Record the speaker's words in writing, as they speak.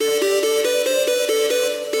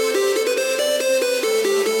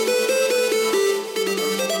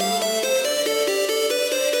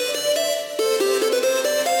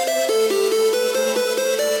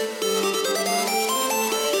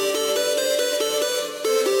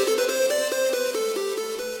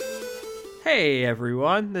Hey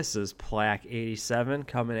everyone, this is Plaque87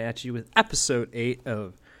 coming at you with episode 8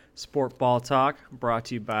 of Sport Ball Talk, brought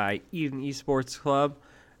to you by Eden Esports Club.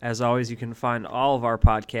 As always, you can find all of our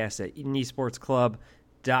podcasts at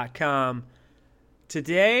edenesportsclub.com.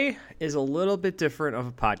 Today is a little bit different of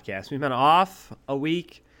a podcast. We've been off a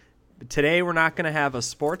week. Today we're not going to have a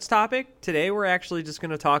sports topic. Today we're actually just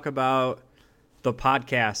going to talk about the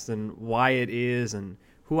podcast and why it is and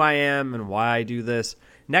who I am and why I do this.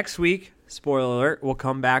 Next week, spoiler alert, we'll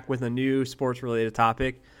come back with a new sports-related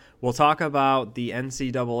topic. We'll talk about the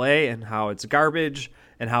NCAA and how it's garbage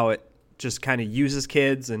and how it just kind of uses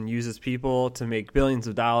kids and uses people to make billions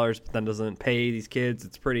of dollars, but then doesn't pay these kids.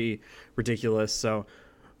 It's pretty ridiculous. So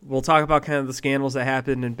we'll talk about kind of the scandals that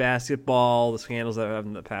happened in basketball, the scandals that happened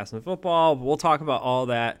in the past in football. We'll talk about all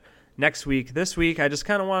that next week. This week, I just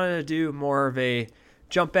kind of wanted to do more of a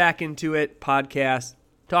jump back into it podcast,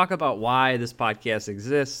 talk about why this podcast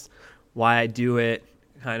exists, why I do it,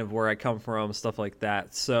 kind of where I come from, stuff like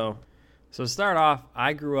that. So to start off,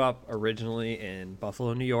 I grew up originally in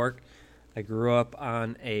Buffalo, New York. I grew up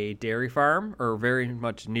on a dairy farm, or very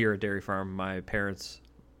much near a dairy farm. My parents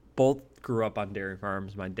both grew up on dairy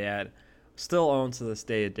farms. My dad still owns to this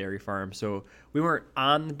day a dairy farm. So we weren't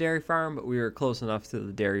on the dairy farm, but we were close enough to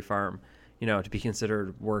the dairy farm, to be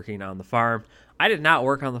considered working on the farm. I did not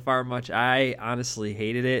work on the farm much. I honestly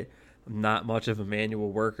hated it. I'm not much of a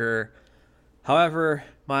manual worker. However,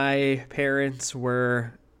 my parents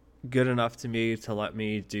were good enough to me to let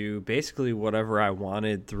me do basically whatever I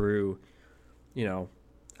wanted through,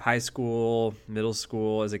 high school, middle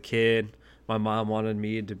school. As a kid, my mom wanted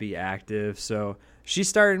me to be active. So she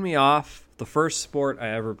started me off. The first sport I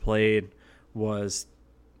ever played was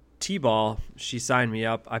T-ball. She signed me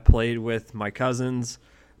up. I played with my cousins,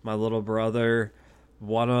 my little brother.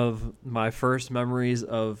 One of my first memories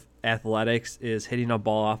of athletics is hitting a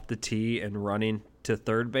ball off the tee and running to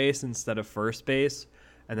third base instead of first base,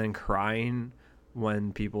 and then crying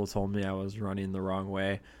when people told me I was running the wrong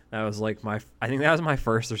way. That was I think that was my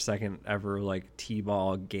first or second ever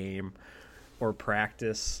T-ball game or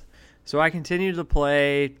practice. So I continued to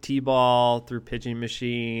play T-ball through pitching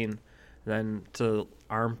machine, then to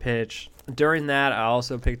arm pitch. During that, I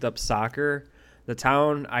also picked up soccer. The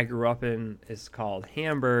town I grew up in is called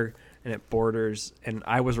Hamburg, and it borders, and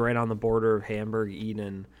I was right on the border of Hamburg,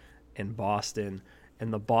 Eden, and Boston.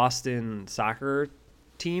 And the Boston soccer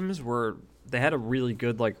teams they had a really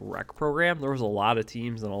good rec program. There was a lot of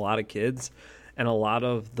teams and a lot of kids, and a lot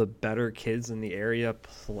of the better kids in the area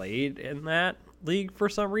played in that league for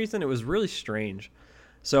some reason. It was really strange.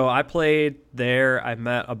 So I played there. I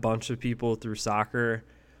met a bunch of people through soccer.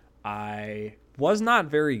 I was not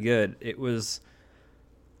very good.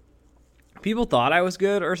 People thought I was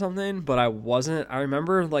good or something, but I wasn't. I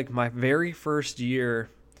remember my very first year,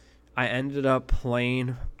 I ended up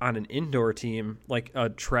playing on an indoor team, not a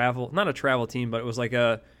travel team, but it was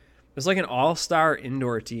an all-star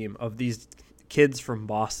indoor team of these kids from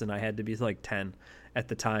Boston. I had to be 10 at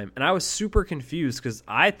the time. And I was super confused because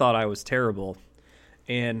I thought I was terrible.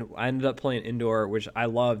 And I ended up playing indoor, which I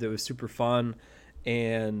loved. It was super fun.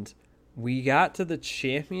 And we got to the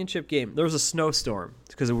championship game. There was a snowstorm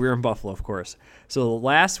because we were in Buffalo, of course. So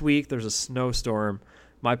last week, there's a snowstorm.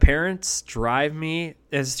 My parents drive me.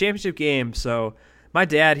 It's a championship game, so my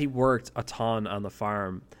dad, he worked a ton on the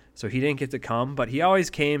farm, so he didn't get to come, but he always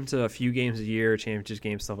came to a few games a year, championship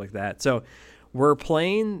games, stuff like that. So we're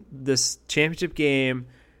playing this championship game.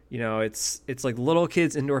 It's like little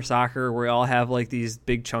kids indoor soccer where we all have these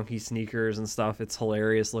big chunky sneakers and stuff. It's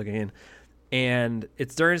hilarious looking. And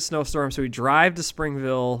it's during a snowstorm, so we drive to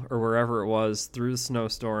Springville or wherever it was through the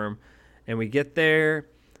snowstorm, and we get there,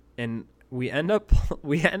 and we end up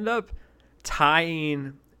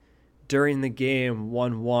tying during the game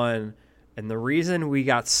 1-1. And the reason we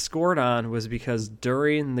got scored on was because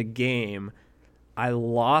during the game, I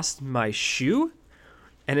lost my shoe.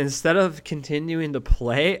 And instead of continuing to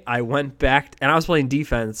play, I went back, and I was playing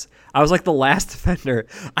defense. I was the last defender.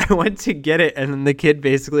 I went to get it, and then the kid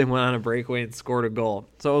basically went on a breakaway and scored a goal.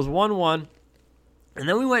 So it was 1-1, and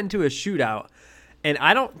then we went into a shootout. And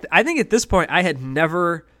I think at this point I had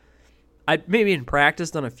never, I maybe in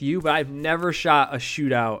practice done a few, but I've never shot a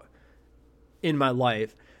shootout in my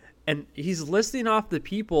life. And he's listing off the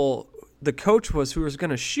people, the coach was who was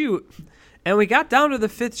going to shoot, and we got down to the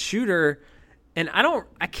fifth shooter. And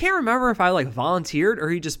I can't remember if I volunteered or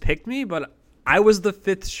he just picked me, but I was the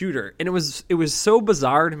fifth shooter. And it was so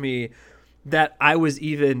bizarre to me that I was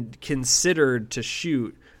even considered to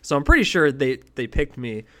shoot. So I'm pretty sure they picked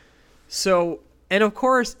me. So, and of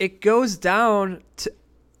course it goes down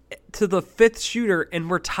to the fifth shooter and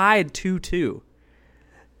we're tied 2-2.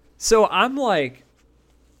 So I'm like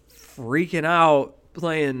freaking out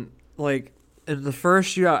playing like in the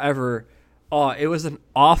first shootout ever. Oh, it was an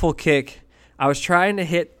awful kick. I was trying to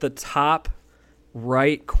hit the top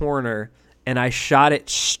right corner and I shot it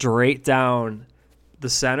straight down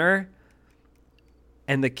the center.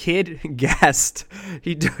 And the kid guessed.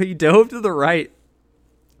 He dove to the right.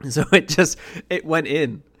 So it went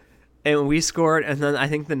in. And we scored, and then I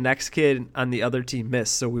think the next kid on the other team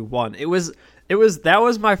missed, so we won. That was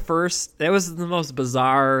the most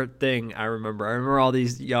bizarre thing I remember. I remember all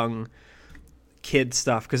these young kid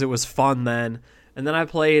stuff because it was fun then. And then I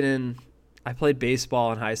played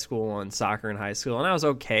baseball in high school and soccer in high school, and I was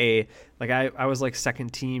okay. Like I was like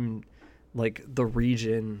second team, like the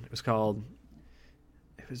region.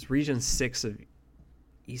 It was Region 6 of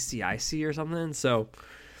ECIC or something. So.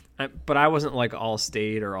 But I wasn't like all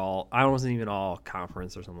state I wasn't even all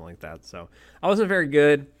conference or something like that. So I wasn't very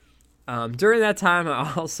good. During that time,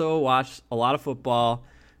 I also watched a lot of football.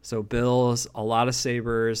 So Bills, a lot of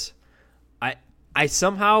Sabres. I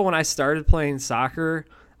somehow, when I started playing soccer,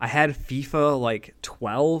 I had FIFA like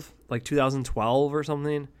 12, like 2012 or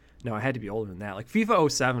something. No, I had to be older than that. Like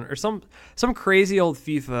FIFA 07 or some crazy old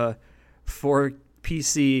FIFA for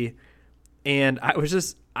PC. And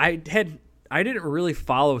I didn't really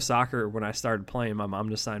follow soccer when I started playing. My mom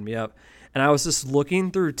just signed me up. And I was just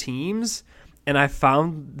looking through teams, and I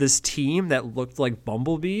found this team that looked like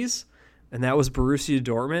bumblebees, and that was Borussia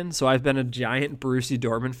Dortmund. So I've been a giant Borussia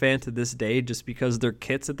Dortmund fan to this day just because their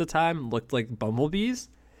kits at the time looked like bumblebees.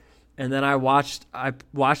 And then I watched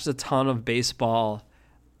a ton of baseball.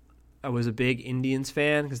 I was a big Indians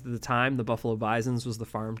fan because at the time the Buffalo Bisons was the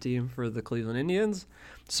farm team for the Cleveland Indians.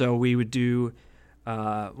 So we would do...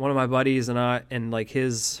 one of my buddies and I and like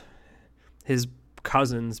his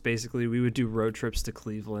cousins, basically, we would do road trips to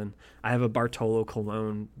Cleveland. I have a Bartolo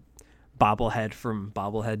Colon bobblehead from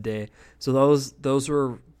Bobblehead Day. So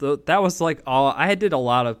that was like all I did.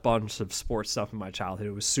 A bunch of sports stuff in my childhood.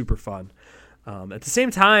 It was super fun. At the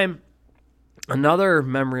same time, another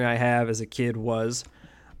memory I have as a kid was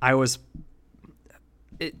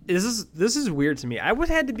this is weird to me. I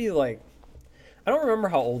had to be like, I don't remember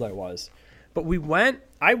how old I was. But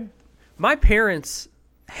my parents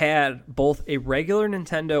had both a regular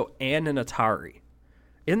Nintendo and an Atari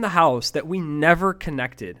in the house that we never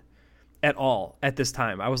connected at all at this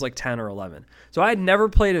time. I was like 10 or 11. So I had never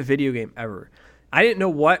played a video game ever. I didn't know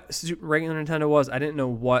what regular Nintendo was. I didn't know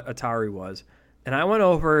what Atari was. And I went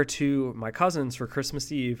over to my cousin's for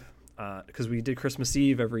Christmas Eve because we did Christmas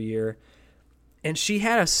Eve every year. And she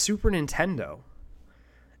had a Super Nintendo.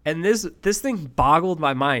 And this thing boggled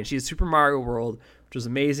my mind. She had Super Mario World, which was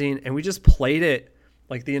amazing, and we just played it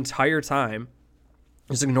like the entire time.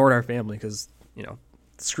 Just ignored our family because,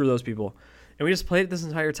 screw those people. And we just played it this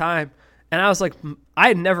entire time. And I was like, I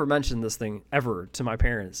had never mentioned this thing ever to my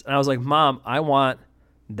parents. And I was like, Mom, I want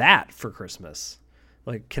that for Christmas.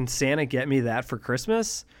 Like, can Santa get me that for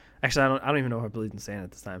Christmas? Actually, I don't even know if I believed in Santa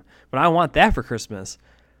at this time. But I want that for Christmas.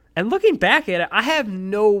 And looking back at it, I have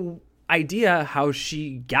no idea how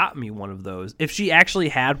she got me one of those. If she actually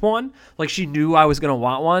had one, like she knew I was going to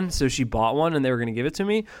want one, so she bought one and they were going to give it to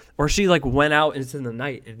me, or she like went out into the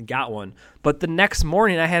night and got one. But the next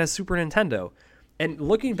morning I had a Super Nintendo. And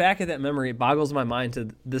looking back at that memory, it boggles my mind to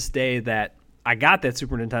this day that I got that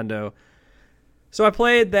Super Nintendo. So I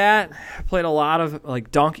played that. I played a lot of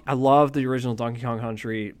like I love the original Donkey Kong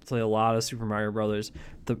Country. Played a lot of Super Mario Brothers.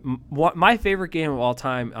 My favorite game of all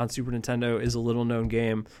time on Super Nintendo is a little known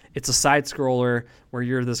game. It's a side scroller where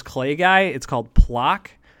you're this clay guy. It's called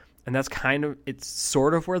Plok, and it's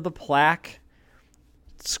sort of where the Plaque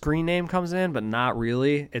screen name comes in, but not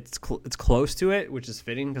really. It's close to it, which is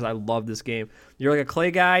fitting because I love this game. You're like a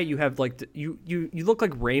clay guy. You have like you look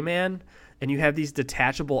like Rayman, and you have these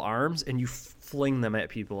detachable arms, and you fling them at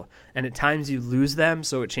people, and at times you lose them,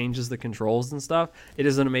 so it changes the controls and stuff. It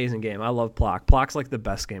is an amazing game. I love Plok. Plok's like the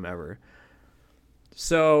best game ever.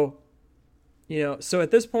 So at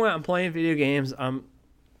this point, I'm playing video games. I'm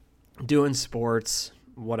doing sports,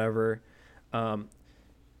 whatever. I'm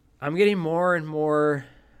getting more and more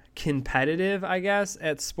competitive, I guess,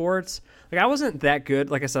 at sports. Like I wasn't that good.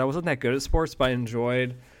 Like I said, I wasn't that good at sports, but I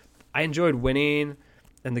enjoyed winning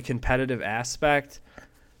and the competitive aspect.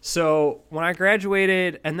 So when I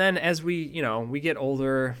graduated, and then as we get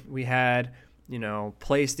older, we had,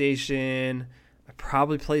 PlayStation,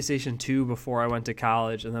 probably PlayStation 2 before I went to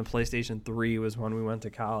college, and then PlayStation 3 was when we went to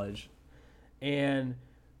college. And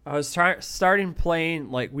I was starting playing,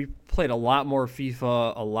 like we played a lot more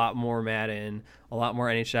FIFA, a lot more Madden, a lot more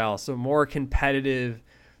NHL, so more competitive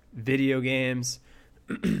video games.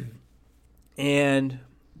 And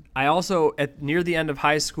I also, near the end of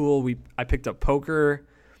high school, I picked up poker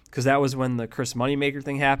because that was when the Chris Moneymaker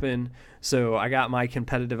thing happened. So I got my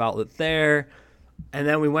competitive outlet there. And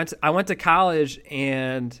then I went to college,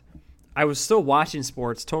 and I was still watching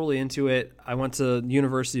sports, totally into it. I went to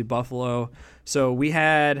University of Buffalo. So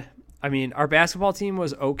our basketball team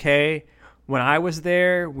was okay. When I was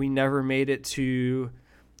there, we never made it to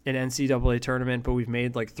an NCAA tournament, but we've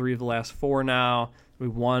made like 3 of the last 4 now. We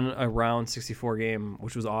won a round 64 game,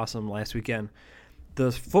 which was awesome last weekend.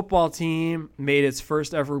 The football team made its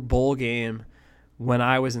first ever bowl game when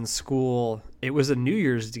I was in school. It was a New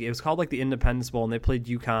Year's game. It was called like the Independence Bowl, and they played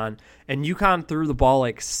UConn. And UConn threw the ball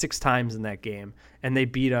like 6 times in that game, and they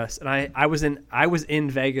beat us. And I was in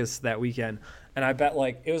Vegas that weekend, and I bet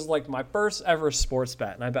it was like my first ever sports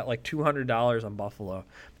bet, and I bet like $200 on Buffalo,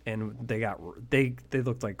 and they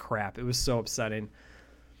looked like crap. It was so upsetting.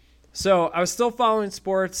 So I was still following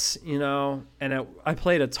sports, and I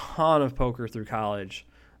played a ton of poker through college.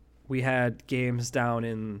 We had games down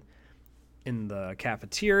in the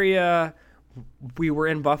cafeteria. We were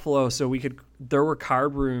in Buffalo, so there were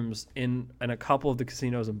card rooms in a couple of the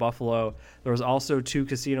casinos in Buffalo. There was also 2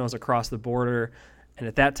 casinos across the border, and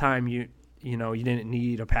at that time you didn't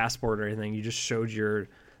need a passport or anything. You just showed your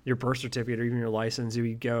birth certificate or even your license.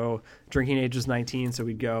 We'd go. Drinking age was 19, so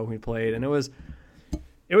we'd go. We played, and it was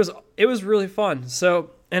really fun.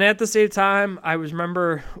 So, and at the same time, I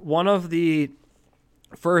remember one of the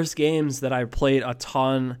first games that I played a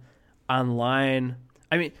ton online.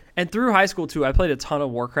 And through high school too, I played a ton of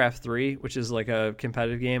Warcraft 3, which is like a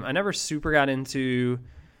competitive game. I never super got into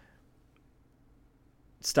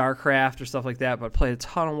StarCraft or stuff like that, but I played a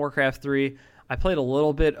ton of Warcraft 3. I played a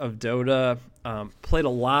little bit of Dota, played a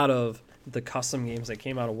lot of the custom games that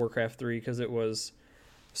came out of Warcraft 3 because it was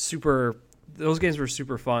those games were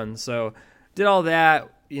super fun. So did all that,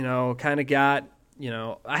 kind of got,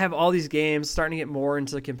 I have all these games, starting to get more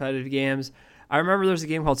into the competitive games. I remember there was a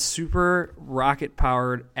game called Super Rocket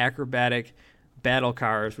Powered Acrobatic Battle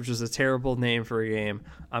Cars, which was a terrible name for a game,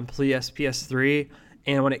 on PS3.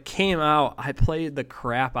 And when it came out, I played the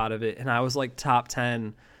crap out of it, and I was like top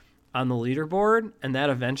 10 on the leaderboard, and that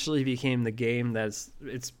eventually became the game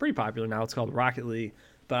it's pretty popular now. It's called Rocket League,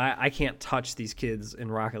 but I can't touch these kids in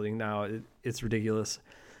Rocket League now. It's ridiculous.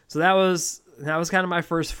 So that was kind of my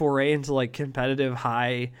first foray into like competitive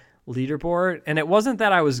high leaderboard, and it wasn't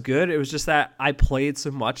that I was good. It was just that I played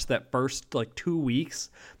so much that first like 2 weeks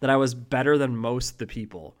that I was better than most of the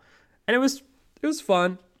people, and it was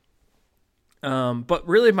fun. But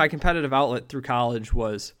really, my competitive outlet through college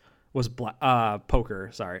was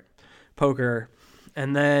poker.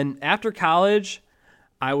 And then after college,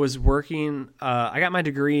 I was working. I got my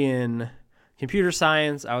degree in computer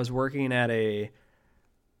science. I was working at a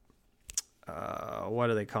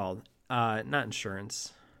what are they called? Not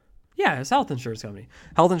insurance. Yeah, it's a health insurance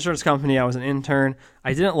company. I was an intern.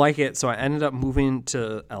 I didn't like it, so I ended up moving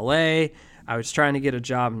to LA. I was trying to get a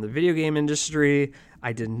job in the video game industry.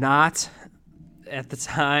 I did not at the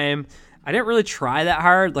time. I didn't really try that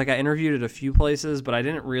hard. Like, I interviewed at a few places, but I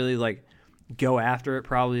didn't really like go after it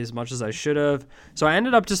probably as much as I should have. So I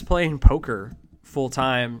ended up just playing poker full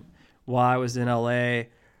time while I was in LA,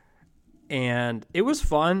 and it was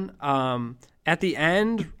fun. At the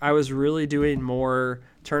end, I was really doing more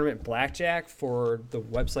tournament blackjack for the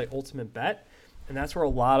website Ultimate Bet, and that's where a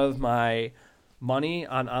lot of my money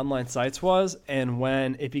on online sites was. And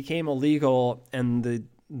when it became illegal and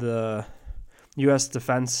the U.S.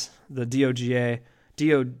 Defense, the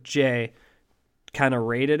DOJ kind of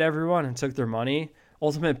raided everyone and took their money,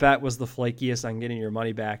 Ultimate Bet was the flakiest on getting your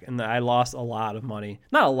money back, and I lost a lot of money.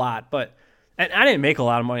 Not a lot, but and I didn't make a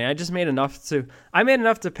lot of money. I just made enough to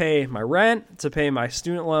pay my rent, to pay my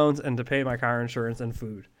student loans, and to pay my car insurance and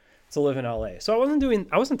food to live in LA. So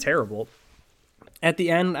I wasn't terrible. At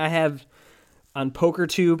the end, I have on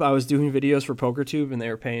PokerTube, I was doing videos for PokerTube, and they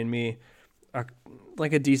were paying me not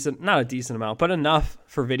a decent amount, but enough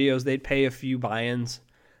for videos. They'd pay a few buy-ins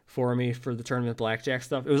for me for the tournament blackjack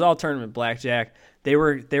stuff. It was all tournament blackjack. They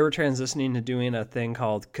were transitioning to doing a thing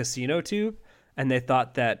called CasinoTube, and they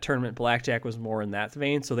thought that tournament blackjack was more in that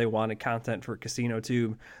vein, so they wanted content for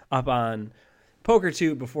CasinoTube up on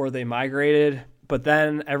PokerTube before they migrated. But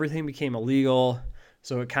then everything became illegal,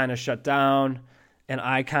 so it kind of shut down, and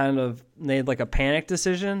I kind of made like a panic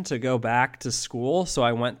decision to go back to school. So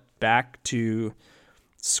I went back to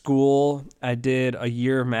school. I did a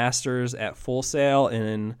year master's at Full Sail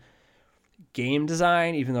in game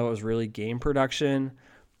design, even though it was really game production.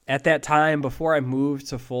 At that time, before I moved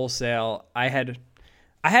to Full Sail, I had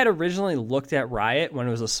originally looked at Riot when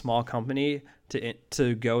it was a small company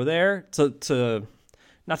to go there, to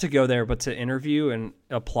not to go there, but to interview and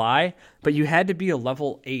apply. But you had to be a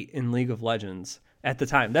level 8 in League of Legends at the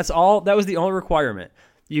time. That was the only requirement.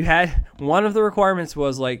 One of the requirements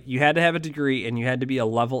was like you had to have a degree and you had to be a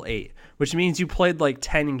level 8, which means you played like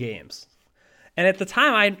 10 games. And at the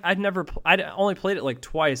time, I'd only played it like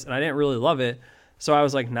twice, and I didn't really love it. So I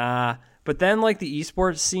was like, nah. But then like the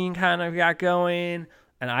esports scene kind of got going,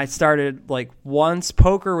 and I started like once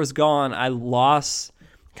poker was gone, I lost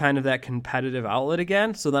kind of that competitive outlet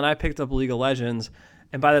again. So then I picked up League of Legends,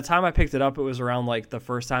 and by the time I picked it up, it was around like the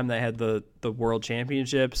first time they had the World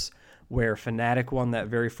Championships, where Fnatic won that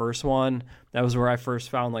very first one. That was where I first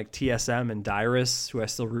found like TSM and Dyrus, who I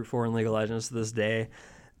still root for in League of Legends to this day.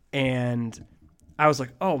 And I was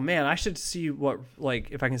like, oh man, I should see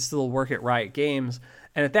if I can still work at Riot Games.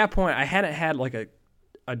 And at that point, I hadn't had like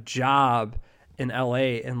a job in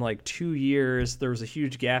LA in like 2 years. There was a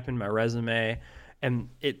huge gap in my resume, and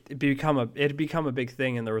it had become a big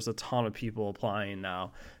thing, and there was a ton of people applying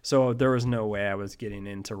now. So there was no way I was getting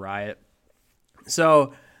into Riot.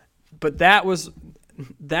 So, but that was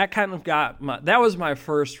my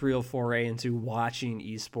first real foray into watching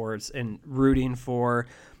esports and rooting for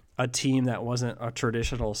a team that wasn't a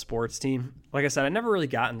traditional sports team. Like I said, I never really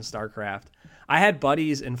got into StarCraft. I had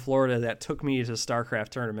buddies in Florida that took me to StarCraft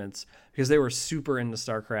tournaments because they were super into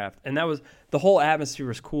StarCraft, and the whole atmosphere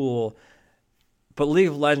was cool. But League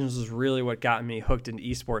of Legends was really what got me hooked into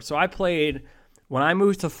esports. So I played when I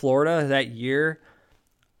moved to Florida that year.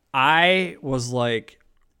 I knew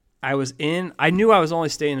I was only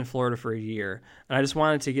staying in Florida for a year, and I just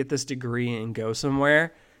wanted to get this degree and go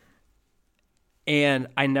somewhere. And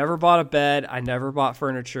I never bought a bed. I never bought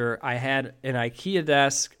furniture. I had an IKEA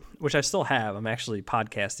desk, which I still have. I'm actually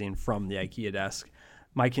podcasting from the IKEA desk.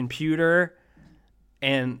 My computer,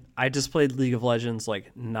 and I just played League of Legends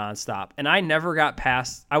like nonstop. And I never got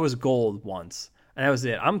past, I was gold once, and that was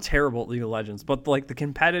it. I'm terrible at League of Legends, but like the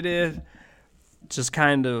competitive just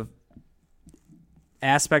kind of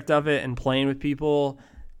aspect of it and playing with people,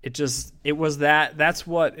 that's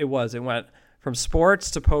what it was. It went from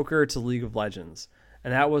sports to poker to League of Legends.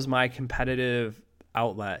 And that was my competitive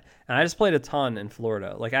outlet. And I just played a ton in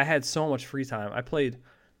Florida. Like I had so much free time. I played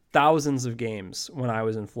thousands of games when I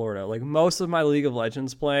was in Florida. Like most of my League of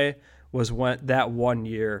Legends play was that 1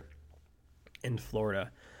 year in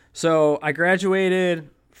Florida. So I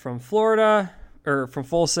graduated from Florida, or from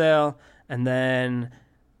Full Sail, and then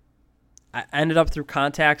I ended up through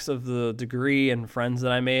contacts of the degree and friends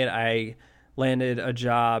that I made. I landed a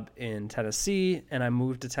job in Tennessee, and I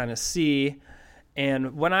moved to Tennessee.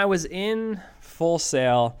 And when I was in Full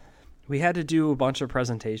Sail, we had to do a bunch of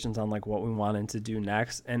presentations on like what we wanted to do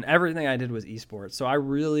next, and everything I did was esports. So I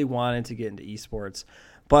really wanted to get into esports.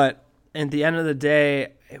 But at the end of the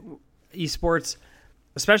day, esports,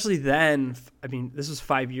 especially then, I mean, this was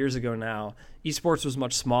 5 years ago now, esports was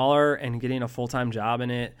much smaller, and getting a full-time job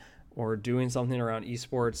in it or doing something around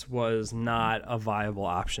esports was not a viable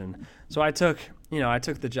option. So I took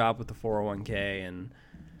the job with the 401k and,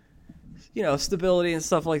 stability and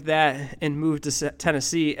stuff like that, and moved to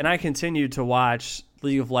Tennessee. And I continued to watch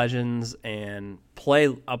League of Legends and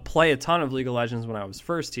play a ton of League of Legends when I was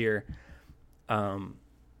first here. And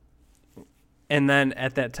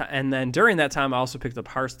then during that time, I also picked up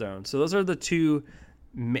Hearthstone. So those are the two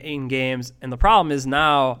main games. And the problem is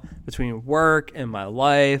now, between work and my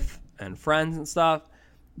life and friends and stuff,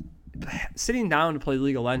 sitting down to play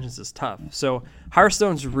League of Legends is tough. So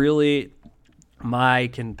Hearthstone's really my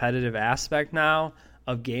competitive aspect now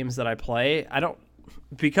of games that I play.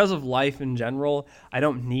 Because of life in general, I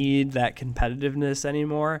don't need that competitiveness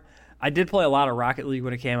anymore. I did play a lot of Rocket League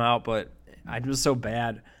when it came out, but I was so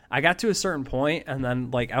bad. I got to a certain point, and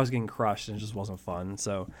then I was getting crushed, and it just wasn't fun.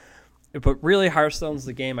 So, but really, Hearthstone's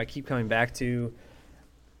the game I keep coming back to.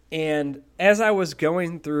 And as I was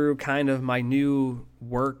going through kind of my new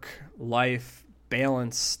work-life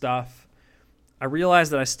balance stuff, I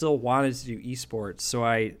realized that I still wanted to do esports. So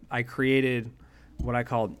I created what I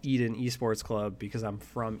called Eden Esports Club, because I'm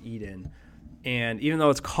from Eden. And even though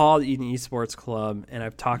it's called Eden Esports Club, and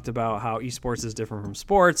I've talked about how esports is different from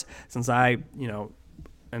sports, since I'm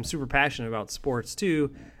super passionate about sports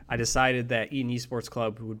too, I decided that Eden Esports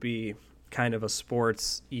Club would be kind of a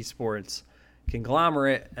esports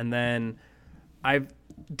conglomerate. And then I've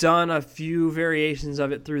done a few variations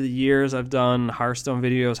of it through the years. I've done Hearthstone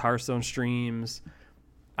videos, Hearthstone streams.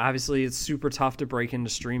 Obviously, it's super tough to break into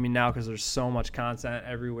streaming now because there's so much content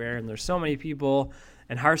everywhere and there's so many people,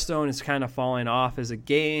 and Hearthstone is kind of falling off as a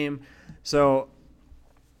game. So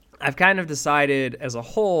I've kind of decided as a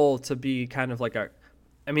whole to be kind of like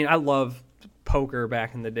I love poker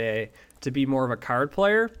back in the day, to be more of a card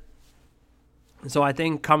player. So I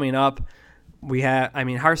think coming up,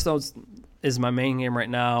 Hearthstone is my main game right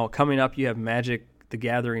now. Coming up, you have Magic the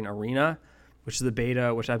Gathering Arena, which is the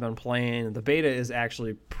beta, which I've been playing. The beta is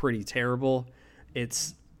actually pretty terrible.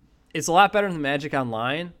 It's a lot better than Magic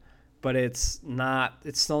Online, but it's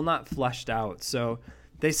still not fleshed out. So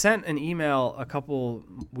they sent an email a couple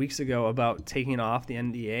weeks ago about taking off the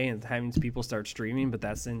NDA and having people start streaming, but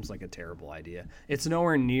that seems like a terrible idea. It's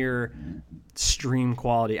nowhere near stream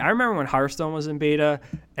quality. I remember when Hearthstone was in beta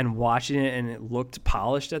and watching it, and it looked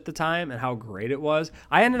polished at the time and how great it was.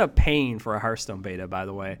 I ended up paying for a Hearthstone beta, by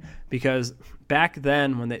the way, because back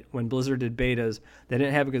then when Blizzard did betas, they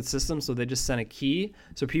didn't have a good system, so they just sent a key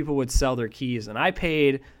so people would sell their keys. And I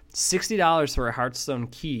paid $60 for a Hearthstone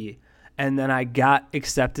key, and then I got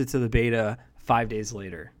accepted to the beta 5 days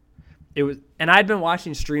later. And I'd been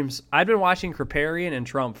watching streams. I'd been watching Kripparrian and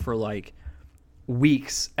Trump for like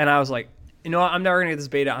weeks, and I was like, you know what? I'm never gonna get this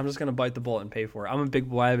beta. I'm just gonna bite the bullet and pay for it. I'm a big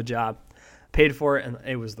boy. I have a job. Paid for it, and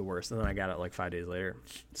it was the worst. And then I got it like 5 days later.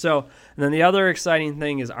 So, and then the other exciting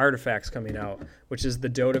thing is Artifacts coming out, which is the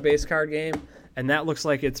Dota-based card game, and that looks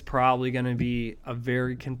like it's probably going to be a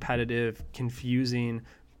very competitive, confusing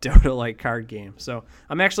Dota-like card game. So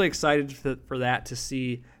I'm actually excited for that, to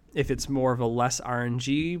see if it's more of a less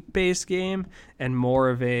RNG-based game and more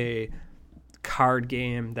of a card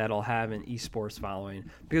game that'll have an esports following.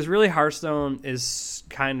 Because really Hearthstone is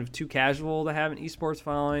kind of too casual to have an esports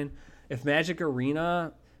following. If Magic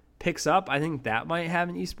Arena picks up, I think that might have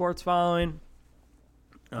an esports following.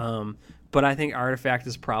 But I think Artifact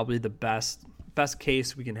is probably the best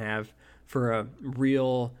case we can have for a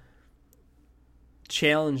real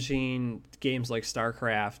challenging games like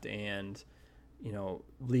StarCraft and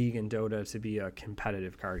League and Dota to be a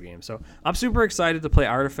competitive card game. So I'm super excited to play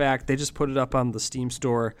Artifact. They just put it up on the Steam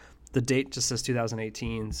store. The date just says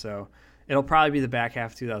 2018, so it'll probably be the back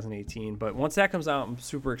half of 2018. But once that comes out, I'm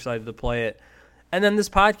super excited to play it. And then this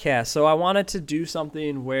podcast. So I wanted to do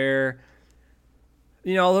something where,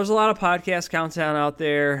 there's a lot of podcast countdown out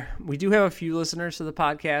there. We do have a few listeners to the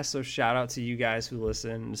podcast, so shout out to you guys who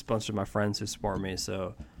listen. Just a bunch of my friends who support me,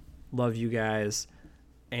 so love you guys.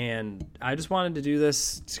 And I just wanted to do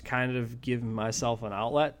this to kind of give myself an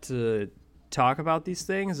outlet to talk about these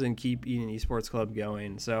things and keep Eden Esports Club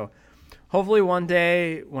going. So hopefully one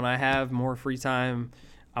day when I have more free time,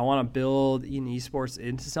 I want to build Eden Esports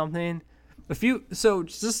into something.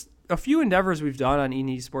 Just a few endeavors we've done on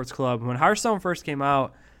Eden Esports Club. When Hearthstone first came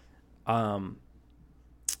out,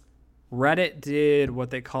 Reddit did what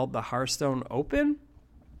they called the Hearthstone Open,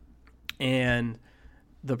 and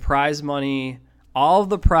the prize money, all of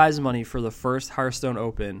the prize money for the first Hearthstone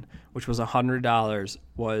Open, which was $100,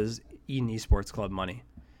 was Eden Esports Club money.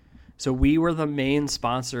 So we were the main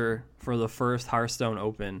sponsor for the first Hearthstone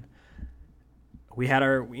Open. We had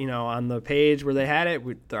our, on the page where they had it,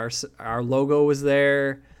 our logo was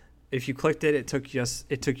there. If you clicked it, it took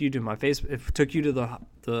you to my Facebook. It took you to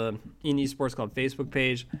the Eden Esports Club Facebook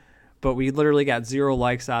page, but we literally got 0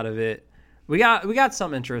 likes out of it. We got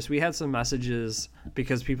some interest. We had some messages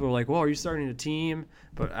because people were like, "Well, are you starting a team?"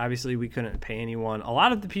 But obviously, we couldn't pay anyone. A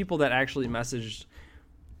lot of the people that actually messaged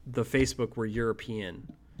the Facebook were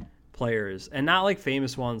European players and not like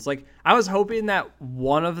famous ones. Like, I was hoping that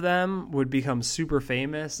one of them would become super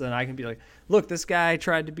famous and I can be like, look, this guy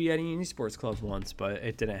tried to be at Eden Esports Club once, but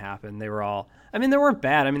it didn't happen. They were all, they weren't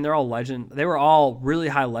bad. They're all legend. They were all really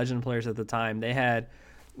high legend players at the time. They had,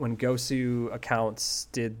 when Gosu accounts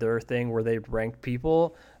did their thing where they ranked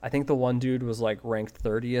people, I think the one dude was like ranked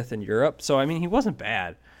 30th in Europe. So, he wasn't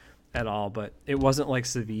bad at all, but it wasn't like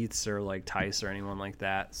Savitz or like Tice or anyone like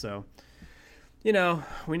that. So,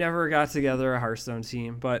 we never got together a Hearthstone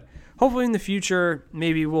team, but hopefully in the future,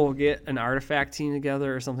 maybe we'll get an Artifact team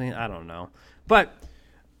together or something. I don't know. But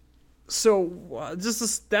so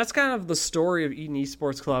that's kind of the story of Eden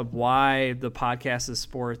Esports Club, why the podcast is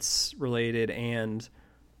sports related and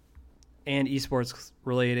esports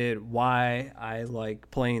related, why I like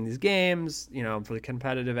playing these games, for the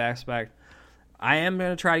competitive aspect. I am going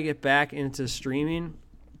to try to get back into streaming,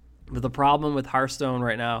 but the problem with Hearthstone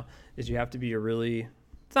right now is you have to be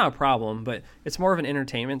it's not a problem, but it's more of an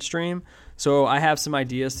entertainment stream. So I have some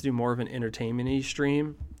ideas to do more of an entertainment-y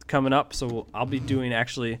stream coming up. So I'll be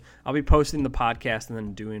posting the podcast and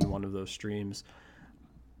then doing one of those streams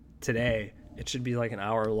today. It should be like an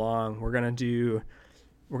hour long. We're going to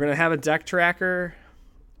have a deck tracker,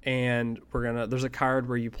 and there's a card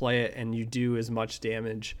where you play it and you do as much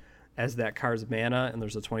damage as that card's mana, and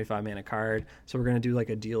there's a 25 mana card. So we're going to do like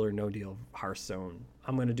a deal or no deal Hearthstone.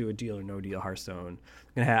 I'm going to do a deal or no deal Hearthstone.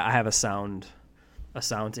 I have a sound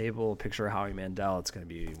table, a picture of Howie Mandel. It's going to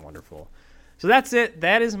be wonderful. So that's it.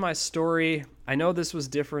 That is my story. I know this was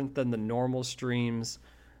different than the normal streams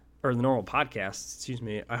or the normal podcasts, excuse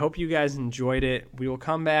me. I hope you guys enjoyed it. We will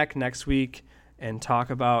come back next week and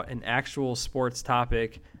talk about an actual sports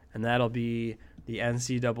topic, and that'll be the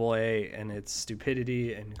NCAA and its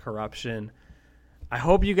stupidity and corruption. I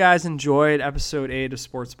hope you guys enjoyed episode 8 of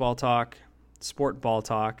Sport Ball Talk.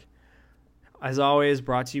 As always,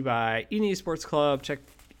 brought to you by Eden Esports Club. Check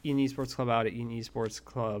Eden Esports Club out at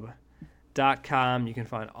EdenEsportsClub.com. You can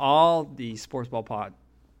find all the Sport Ball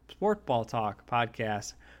Talk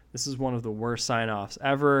podcasts. This is one of the worst sign-offs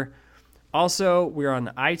ever. Also, we're on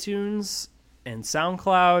iTunes and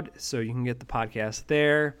SoundCloud, so you can get the podcast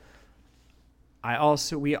there.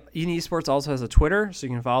 Eden Esports also has a Twitter, so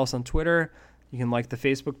you can follow us on Twitter. You can like the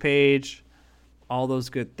Facebook page, all those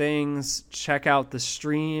good things. Check out the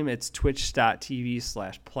stream. It's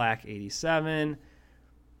twitch.tv/Plaque87.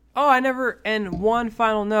 And one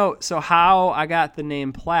final note. So how I got the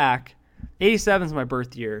name Plaque, 87 is my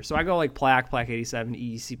birth year. So I go like Plaque 87,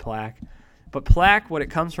 EEC Plaque. But Plaque, what it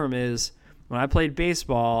comes from is when I played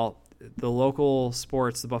baseball, the local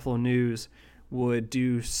sports, the Buffalo News, would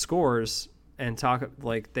do scores and talk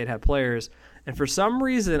like they'd have players. And for some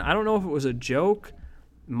reason, I don't know if it was a joke,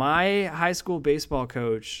 my high school baseball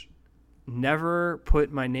coach never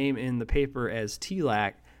put my name in the paper as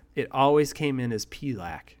T-Lac. It always came in as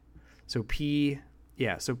P-Lac. So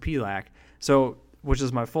P-Lac. So, which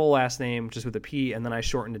is my full last name, just with a P, and then I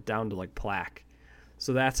shortened it down to like Plaque.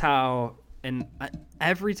 So that's how, and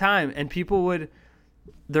every time, and people would,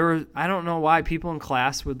 I don't know why people in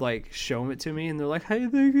class would like show it to me and they're like, hey,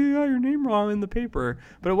 they got your name wrong in the paper.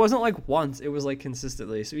 But it wasn't like once, it was like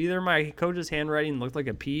consistently. So either my coach's handwriting looked like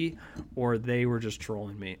a P or they were just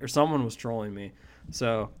trolling me or someone was trolling me.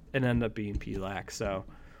 So it ended up being P-Lac. So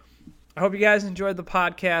I hope you guys enjoyed the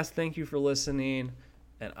podcast. Thank you for listening,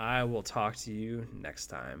 and I will talk to you next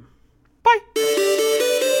time.